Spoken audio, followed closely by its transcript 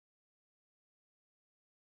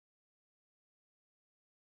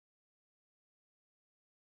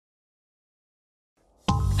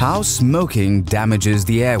How smoking damages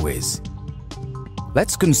the airways.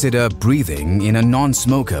 Let's consider breathing in a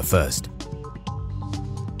non-smoker first.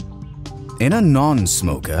 In a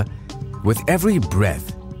non-smoker, with every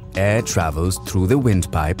breath, air travels through the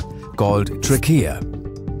windpipe called trachea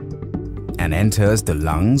and enters the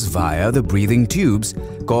lungs via the breathing tubes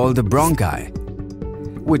called the bronchi,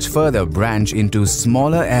 which further branch into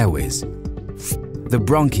smaller airways, the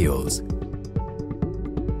bronchioles.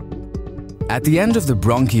 At the end of the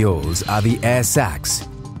bronchioles are the air sacs,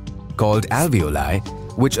 called alveoli,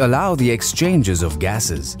 which allow the exchanges of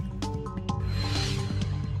gases.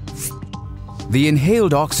 The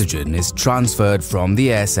inhaled oxygen is transferred from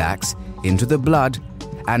the air sacs into the blood,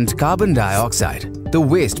 and carbon dioxide, the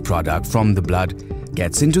waste product from the blood,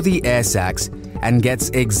 gets into the air sacs and gets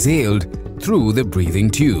exhaled through the breathing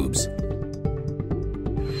tubes.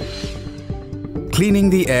 Cleaning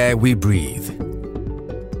the air we breathe.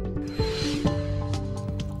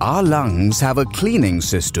 Our lungs have a cleaning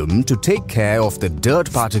system to take care of the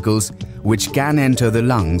dirt particles which can enter the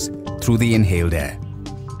lungs through the inhaled air.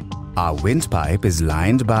 Our windpipe is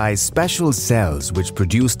lined by special cells which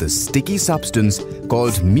produce the sticky substance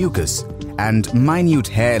called mucus and minute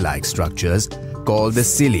hair-like structures called the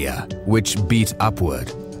cilia, which beat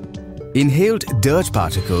upward. Inhaled dirt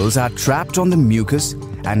particles are trapped on the mucus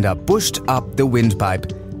and are pushed up the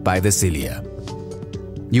windpipe by the cilia.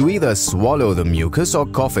 You either swallow the mucus or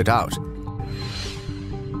cough it out.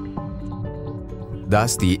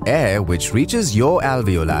 Thus, the air which reaches your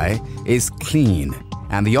alveoli is clean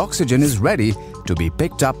and the oxygen is ready to be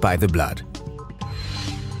picked up by the blood.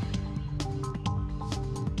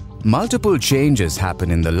 Multiple changes happen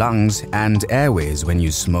in the lungs and airways when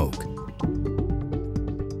you smoke.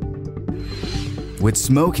 With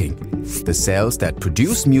smoking, the cells that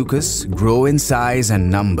produce mucus grow in size and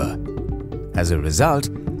number. As a result,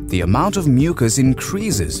 the amount of mucus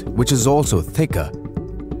increases, which is also thicker.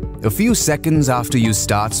 A few seconds after you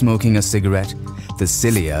start smoking a cigarette, the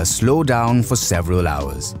cilia slow down for several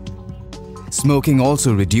hours. Smoking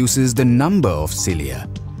also reduces the number of cilia,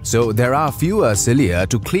 so there are fewer cilia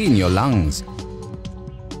to clean your lungs.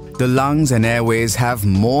 The lungs and airways have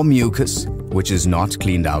more mucus, which is not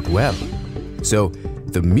cleaned out well. So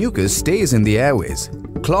the mucus stays in the airways,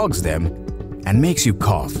 clogs them, and makes you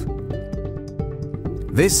cough.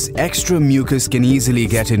 This extra mucus can easily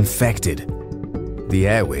get infected. The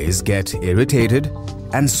airways get irritated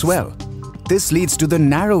and swell. This leads to the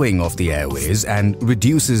narrowing of the airways and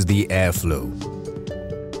reduces the airflow.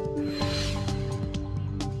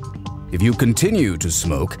 If you continue to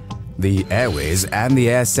smoke, the airways and the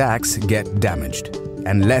air sacs get damaged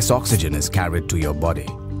and less oxygen is carried to your body.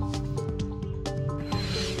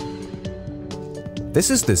 This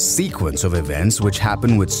is the sequence of events which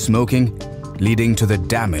happen with smoking, leading to the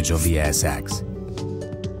damage of the air sacs.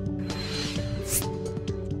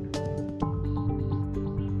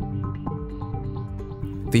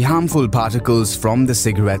 The harmful particles from the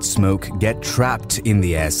cigarette smoke get trapped in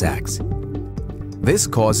the air sacs. This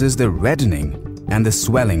causes the reddening and the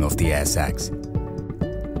swelling of the air sacs.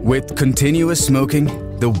 With continuous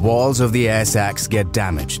smoking, the walls of the air sacs get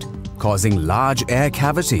damaged, causing large air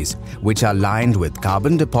cavities which are lined with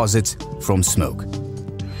carbon deposits from smoke.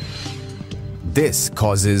 This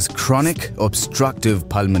causes chronic obstructive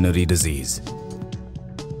pulmonary disease.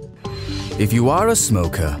 If you are a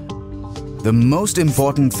smoker, the most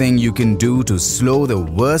important thing you can do to slow the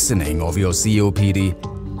worsening of your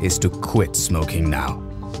COPD is to quit smoking now.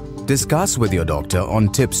 Discuss with your doctor on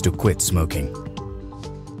tips to quit smoking.